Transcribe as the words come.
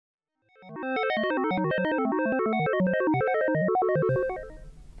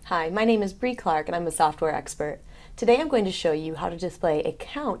Hi, my name is Bree Clark and I'm a software expert. Today I'm going to show you how to display a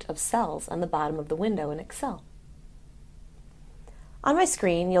count of cells on the bottom of the window in Excel. On my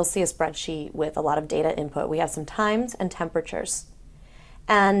screen you'll see a spreadsheet with a lot of data input. We have some times and temperatures.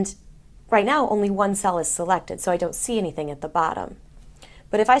 And right now only one cell is selected, so I don't see anything at the bottom.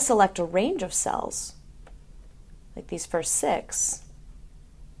 But if I select a range of cells, like these first 6,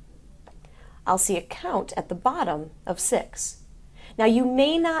 I'll see a count at the bottom of 6. Now you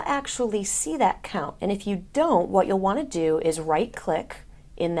may not actually see that count, and if you don't, what you'll want to do is right-click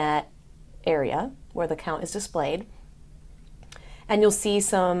in that area where the count is displayed, and you'll see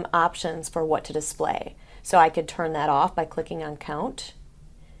some options for what to display. So I could turn that off by clicking on count,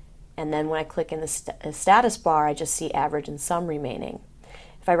 and then when I click in the status bar, I just see average and sum remaining.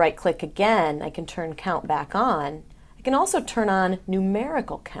 If I right-click again, I can turn count back on. I can also turn on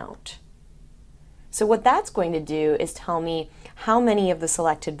numerical count. So what that's going to do is tell me how many of the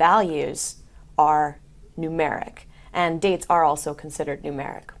selected values are numeric, and dates are also considered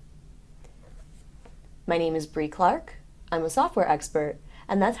numeric. My name is Bree Clark. I'm a software expert,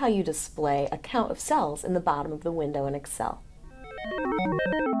 and that's how you display a count of cells in the bottom of the window in Excel.